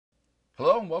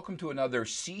Hello and welcome to another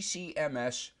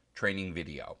CCMS training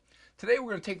video. Today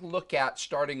we're going to take a look at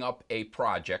starting up a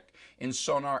project in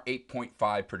Sonar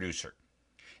 8.5 producer.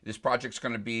 This project's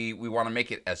going to be, we want to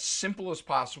make it as simple as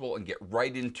possible and get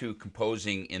right into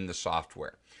composing in the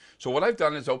software. So what I've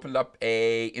done is opened up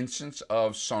a instance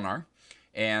of Sonar,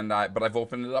 but I've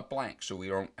opened it up blank so we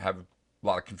don't have a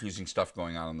lot of confusing stuff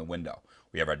going on in the window.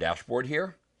 We have our dashboard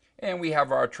here and we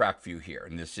have our track view here,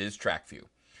 and this is track view.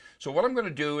 So what I'm going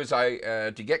to do is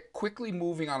to get quickly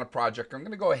moving on a project, I'm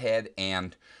going to go ahead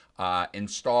and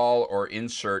install or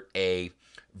insert a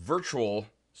virtual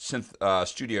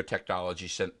studio technology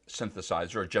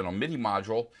synthesizer, or general MIDI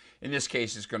module. In this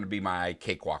case, it's going to be my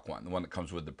Cakewalk one, the one that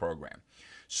comes with the program.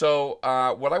 So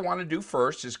what I want to do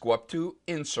first is go up to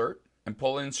Insert and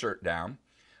pull Insert down.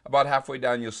 About halfway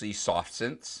down, you'll see Soft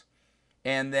Synths.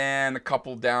 And then a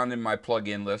couple down in my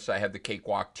plugin list, I have the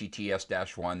Cakewalk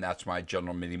TTS-1. That's my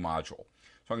general MIDI module.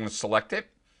 So I'm going to select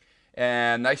it.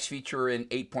 And nice feature in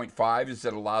 8.5 is that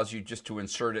it allows you just to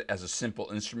insert it as a simple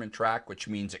instrument track, which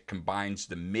means it combines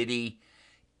the MIDI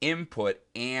input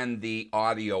and the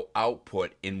audio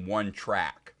output in one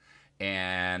track.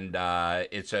 And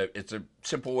it's a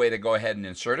simple way to go ahead and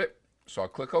insert it. So I'll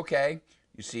click OK.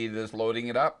 You see this loading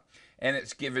it up. And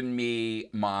it's given me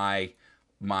my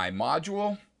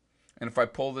module, and if I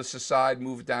pull this aside,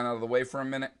 move it down out of the way for a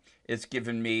minute, it's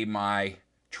given me my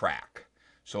track.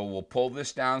 So we'll pull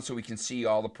this down so we can see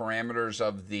all the parameters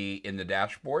of in the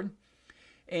dashboard.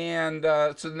 And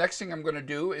so the next thing I'm going to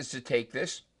do is to take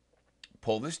this,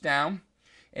 pull this down,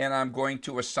 and I'm going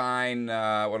to assign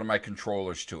one of my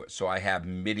controllers to it. So I have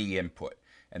MIDI input,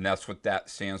 and that's what that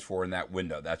stands for in that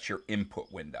window. That's your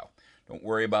input window. Don't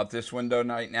worry about this window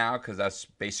right now because that's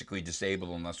basically disabled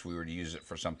unless we were to use it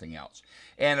for something else.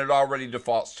 And it already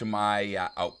defaults to my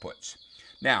outputs.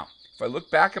 Now, if I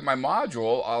look back at my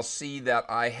module, I'll see that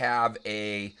I have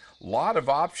a lot of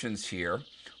options here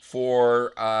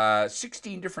for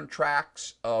 16 different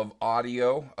tracks of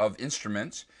audio, of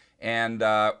instruments, and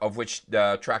of which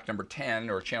track number 10,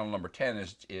 or channel number 10,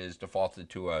 is defaulted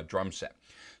to a drum set.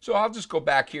 So I'll just go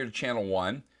back here to channel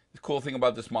 1. The cool thing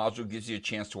about this module gives you a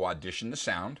chance to audition the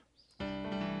sound.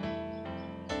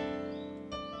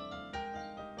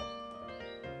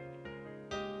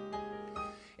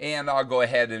 And I'll go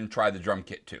ahead and try the drum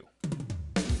kit too.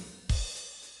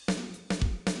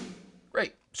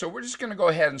 Great. So we're just going to go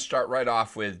ahead and start right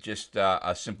off with just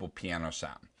a simple piano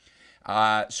sound.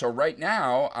 So right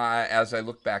now, as I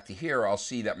look back to here, I'll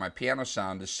see that my piano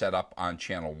sound is set up on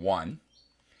channel 1.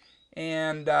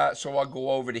 And so I'll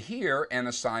go over to here and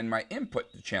assign my input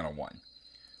to channel 1.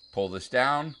 Pull this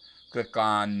down, click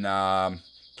on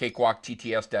Cakewalk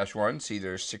TTS-1. See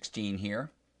there's 16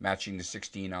 here, matching the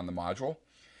 16 on the module.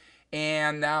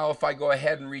 And now if I go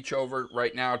ahead and reach over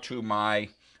right now to my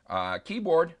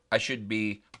keyboard, I should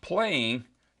be playing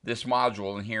this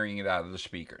module and hearing it out of the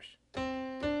speakers.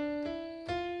 And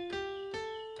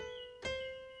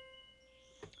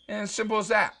as simple as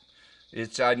that.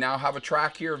 I now have a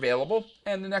track here available,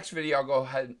 and the next video I'll go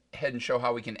ahead and show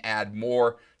how we can add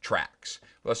more tracks.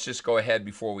 Let's just go ahead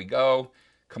before we go,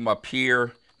 come up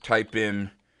here, type in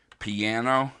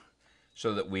piano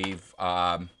so that we've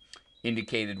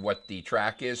indicated what the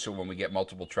track is, so when we get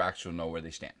multiple tracks we'll know where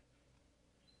they stand.